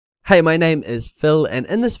Hey, my name is Phil, and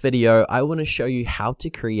in this video, I want to show you how to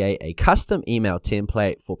create a custom email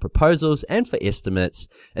template for proposals and for estimates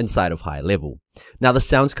inside of GoHighLevel. Now, this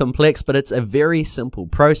sounds complex, but it's a very simple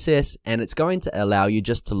process, and it's going to allow you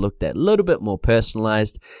just to look that little bit more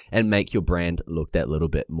personalized and make your brand look that little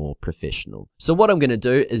bit more professional. So what I'm going to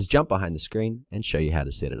do is jump behind the screen and show you how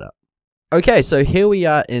to set it up. Okay, so here we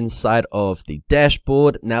are inside of the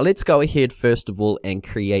dashboard. Now let's go ahead first of all and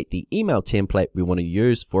create the email template we want to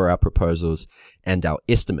use for our proposals and our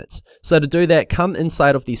estimates. So to do that, come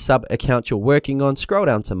inside of the sub account you're working on, scroll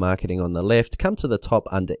down to marketing on the left, come to the top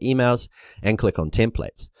under emails and click on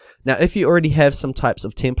templates. Now if you already have some types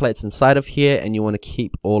of templates inside of here and you want to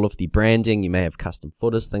keep all of the branding, you may have custom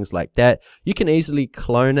footers, things like that, you can easily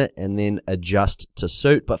clone it and then adjust to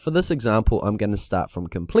suit. But for this example, I'm going to start from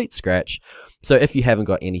complete scratch. So if you haven't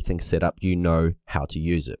got anything set up, you know how to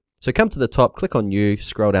use it. So come to the top, click on new,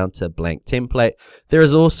 scroll down to blank template. There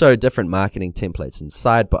is also different marketing templates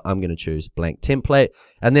inside, but I'm going to choose blank template.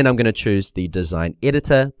 And then I'm going to choose the design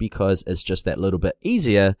editor because it's just that little bit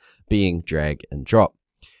easier being drag and drop.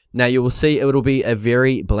 Now you will see it will be a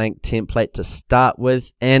very blank template to start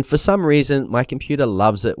with, and for some reason my computer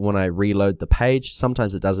loves it when I reload the page.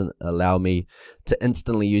 Sometimes it doesn't allow me to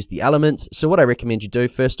instantly use the elements. So what I recommend you do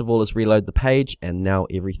first of all is reload the page, and now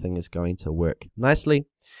everything is going to work nicely.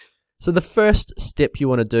 So the first step you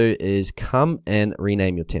want to do is come and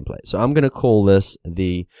rename your template. So I'm going to call this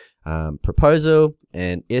the proposal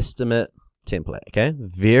and estimate template. Okay,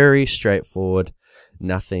 very straightforward,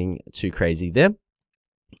 nothing too crazy there.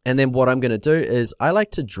 And then what I'm going to do is I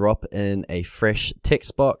like to drop in a fresh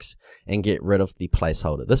text box and get rid of the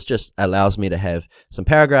placeholder. This just allows me to have some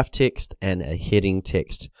paragraph text and a heading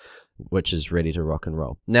text, which is ready to rock and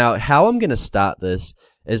roll. Now, how I'm going to start this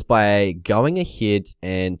is by going ahead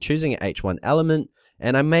and choosing an H1 element,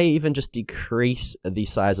 and I may even just decrease the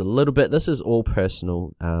size a little bit. This is all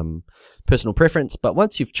personal preference, but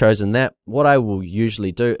once you've chosen that, what I will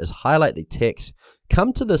usually do is highlight the text,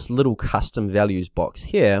 come to this little custom values box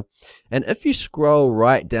here, and if you scroll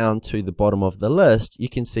right down to the bottom of the list, you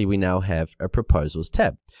can see we now have a proposals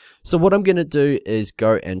tab. So what I'm going to do is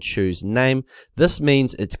go and choose name. This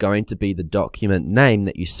means it's going to be the document name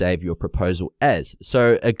that you save your proposal as.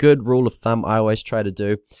 So a good rule of thumb I always try to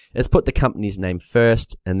do is put the company's name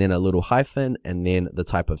first and then a little hyphen and then the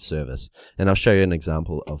type of service. And I'll show you an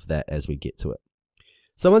example of that as we get to it.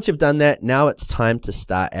 So once you've done that, now it's time to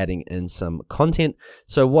start adding in some content.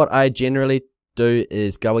 So what I generally do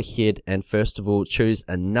is go ahead and first of all choose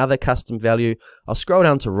another custom value. I'll scroll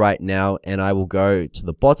down to right now and I will go to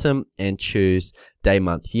the bottom and choose day,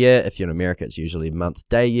 month, year. If you're in America, it's usually month,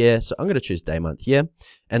 day, year. So I'm going to choose day, month, year.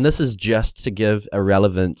 And this is just to give a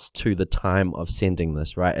relevance to the time of sending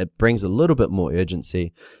this, right? It brings a little bit more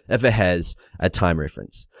urgency if it has a time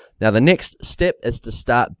reference. Now, the next step is to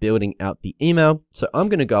start building out the email. So I'm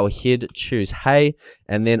going to go ahead, choose hey,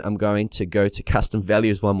 and then I'm going to go to custom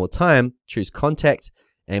values one more time, choose contact,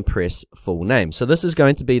 and press full name. So this is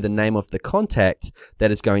going to be the name of the contact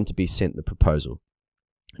that is going to be sent the proposal.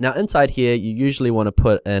 Now inside here, you usually want to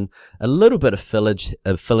put in a little bit of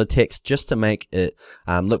filler text just to make it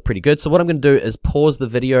look pretty good. So what I'm going to do is pause the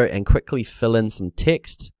video and quickly fill in some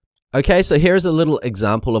text. Okay, so here's a little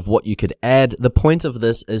example of what you could add. The point of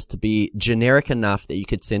this is to be generic enough that you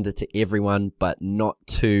could send it to everyone, but not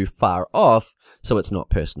too far off, so it's not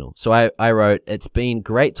personal. So I wrote, "It's been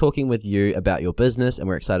great talking with you about your business, and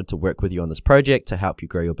we're excited to work with you on this project to help you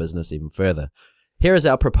grow your business even further. Here is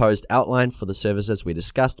our proposed outline for the services we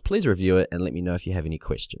discussed. Please review it and let me know if you have any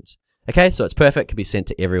questions." Okay, so it's perfect, can be sent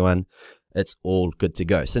to everyone. It's all good to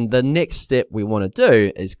go. So the next step we want to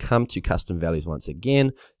do is come to custom values once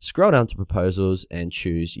again, scroll down to proposals and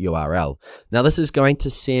choose URL. Now this is going to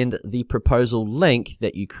send the proposal link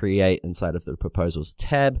that you create inside of the proposals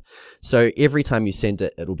tab. So every time you send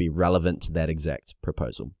it, it'll be relevant to that exact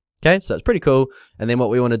proposal. Okay, so it's pretty cool. And then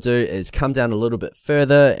what we want to do is come down a little bit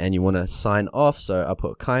further and you want to sign off. So I'll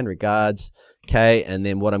put kind regards. Okay, and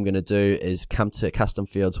then what I'm going to do is come to custom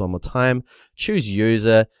fields one more time, choose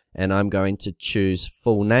user, and I'm going to choose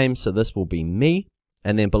full name. So this will be me.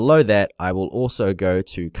 And then below that, I will also go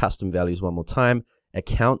to custom values one more time,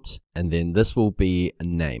 account, and then this will be a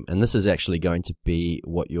name. And this is actually going to be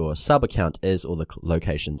what your sub account is, or the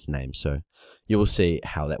location's name. So you will see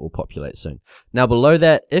how that will populate soon. Now below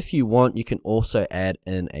that, if you want, you can also add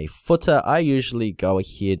in a footer. I usually go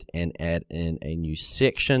ahead and add in a new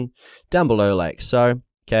section down below like so.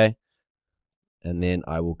 Okay. And then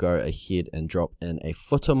I will go ahead and drop in a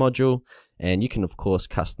footer module, and you can of course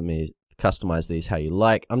customize these how you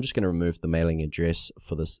like. I'm just going to remove the mailing address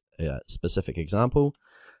for this specific example.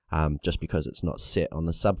 just because it's not set on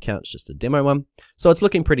the sub count, it's just a demo one. So it's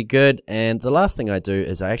looking pretty good. And the last thing I do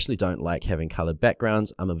is I actually don't like having colored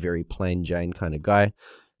backgrounds. I'm a very plain Jane kind of guy.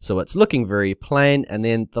 So it's looking very plain. And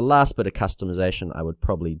then the last bit of customization I would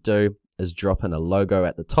probably do is drop in a logo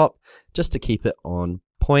at the top just to keep it on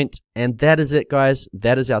point. And that is it, guys.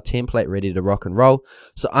 That is our template ready to rock and roll.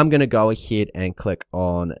 So I'm going to go ahead and click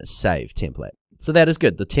on Save Template. So that is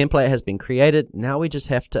good. The template has been created. Now we just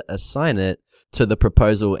have to assign it to the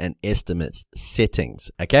proposal and estimates settings.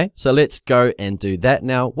 Okay, so let's go and do that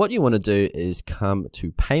now. What you want to do is come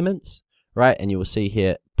to payments, right? And you will see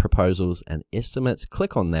here proposals and estimates.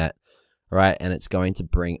 Click on that, right? And it's going to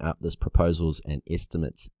bring up this proposals and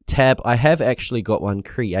estimates tab. I have actually got one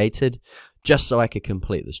created just so I could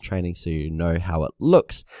complete this training so you know how it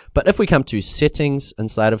looks. But if we come to settings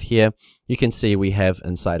inside of here, you can see we have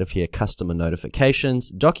inside of here customer notifications,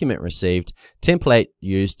 document received, template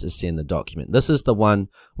used to send the document. This is the one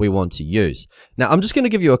we want to use. Now I'm just going to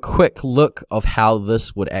give you a quick look of how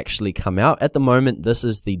this would actually come out. At the moment, this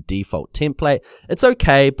is the default template. It's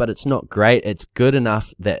okay, but it's not great. It's good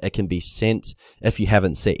enough that it can be sent if you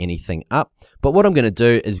haven't set anything up. But what I'm going to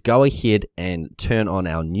do is go ahead and turn on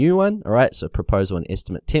our new one. All right, so proposal and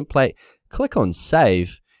estimate template, click on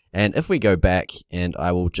save. And if we go back and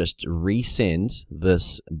I will just resend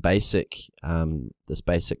this basic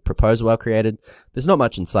proposal I created, there's not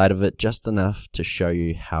much inside of it, just enough to show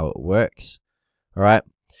you how it works. All right,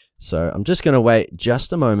 so I'm just going to wait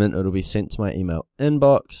just a moment. It'll be sent to my email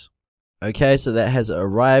inbox. Okay, so that has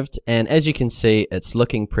arrived, and as you can see, it's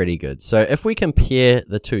looking pretty good. So if we compare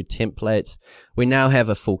the two templates, we now have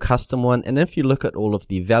a full custom one, and if you look at all of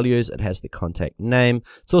the values, it has the contact name.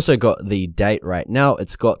 It's also got the date right now.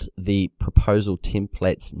 It's got the proposal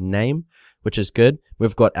template's name, which is good.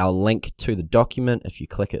 We've got our link to the document. If you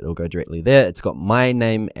click it, it'll go directly there. It's got my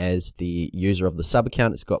name as the user of the sub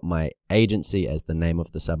account. It's got my agency as the name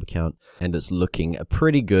of the sub account, and it's looking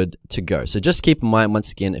pretty good to go. So just keep in mind,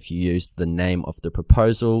 once again, if you use the name of the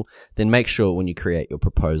proposal, then make sure when you create your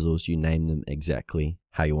proposals, you name them exactly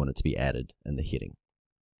how you want it to be added in the heading.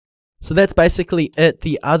 So that's basically it.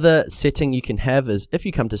 The other setting you can have is if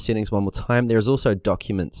you come to settings one more time, there's also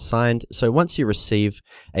document signed. So once you receive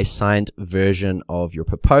a signed version of your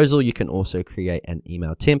proposal, you can also create an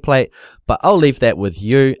email template, but I'll leave that with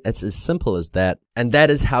you. It's as simple as that. And that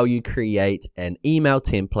is how you create an email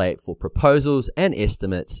template for proposals and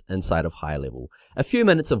estimates inside of GoHighLevel. A few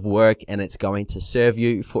minutes of work and it's going to serve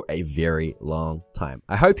you for a very long time.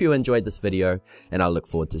 I hope you enjoyed this video and I look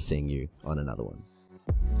forward to seeing you on another one.